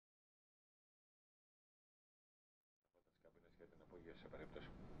σε περίπτωση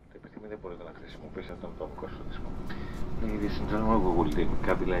το επιθυμεί δεν μπορείτε να χρησιμοποιήσετε τον τομικό σου δίσκο. Ladies and gentlemen, we will dim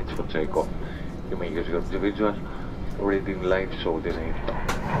cabin lights for takeoff. You may use your individual reading light so the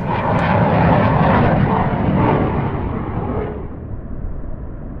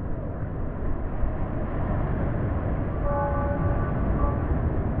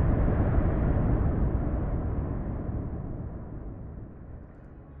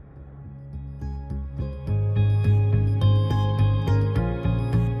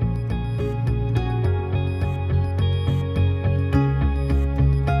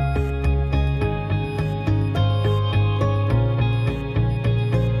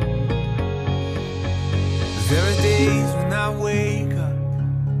There are days when I wake up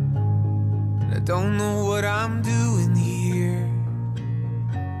and I don't know what I'm doing here.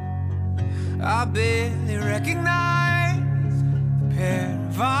 I barely recognize the pair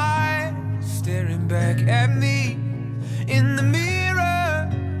of eyes staring back at me in the mirror.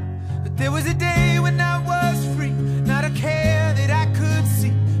 But there was a day when I was free, not a care that I could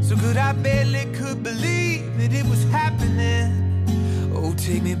see. So good I barely could believe that it was happening. Oh,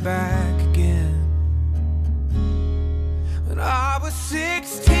 take me back again. When I was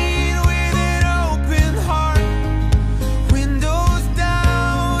 16 with an open heart, windows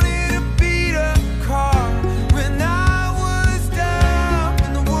down in a beat-up car. When I was down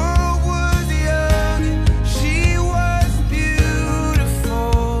and the world was young, she was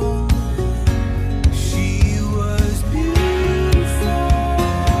beautiful. She was beautiful.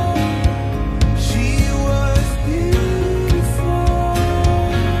 She was beautiful.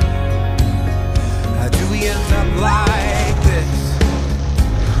 How do we end up like this?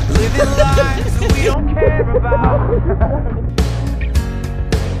 Living lives that we don't care about.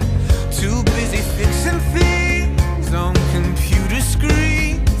 Too busy fixing things on computer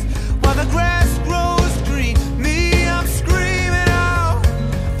screens while the grass grows green. Me, I'm screaming out.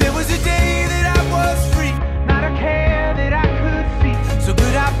 There was a day that I was free, not a care that I could see. So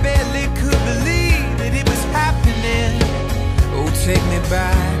good I barely could believe that it was happening. Oh, take me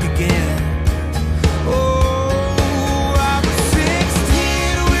back again. Oh.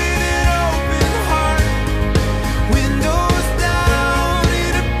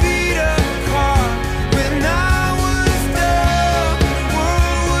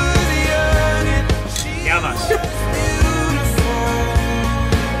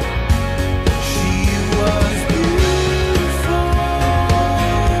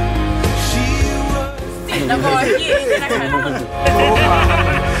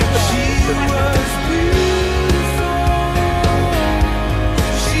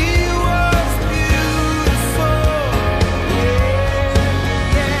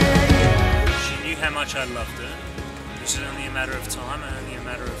 I loved her. It was only a matter of time and only a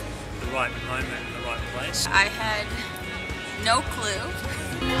matter of the right moment and the right place. I had no clue.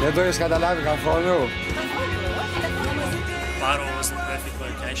 Δεν το έχεις καταλάβει καθόλου. Paros was the perfect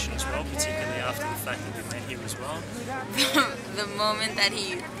location as well, particularly after the fact that we met here as well. The moment that he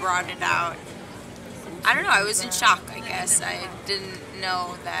brought it out, I don't know, I was in shock, I guess. I didn't know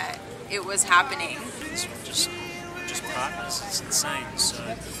that it was happening. So just partners, it's insane, so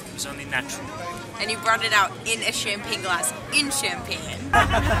it was only natural. And you brought it out in a champagne glass, in champagne.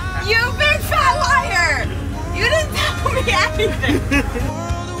 You big fat liar! You didn't tell me anything!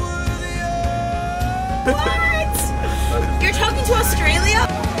 What? You're talking to Australia?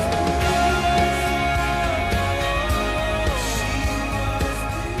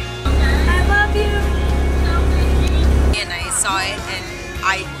 I love you! And I saw it and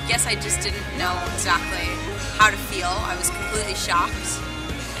I guess I just didn't know exactly how to feel. I was completely shocked.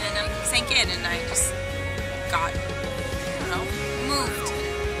 And I sank in and I just got, I don't know, moved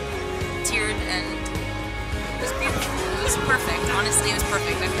and teared and it was beautiful. It was perfect. Honestly, it was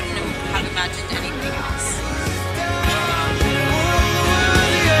perfect. I couldn't have imagined anything else.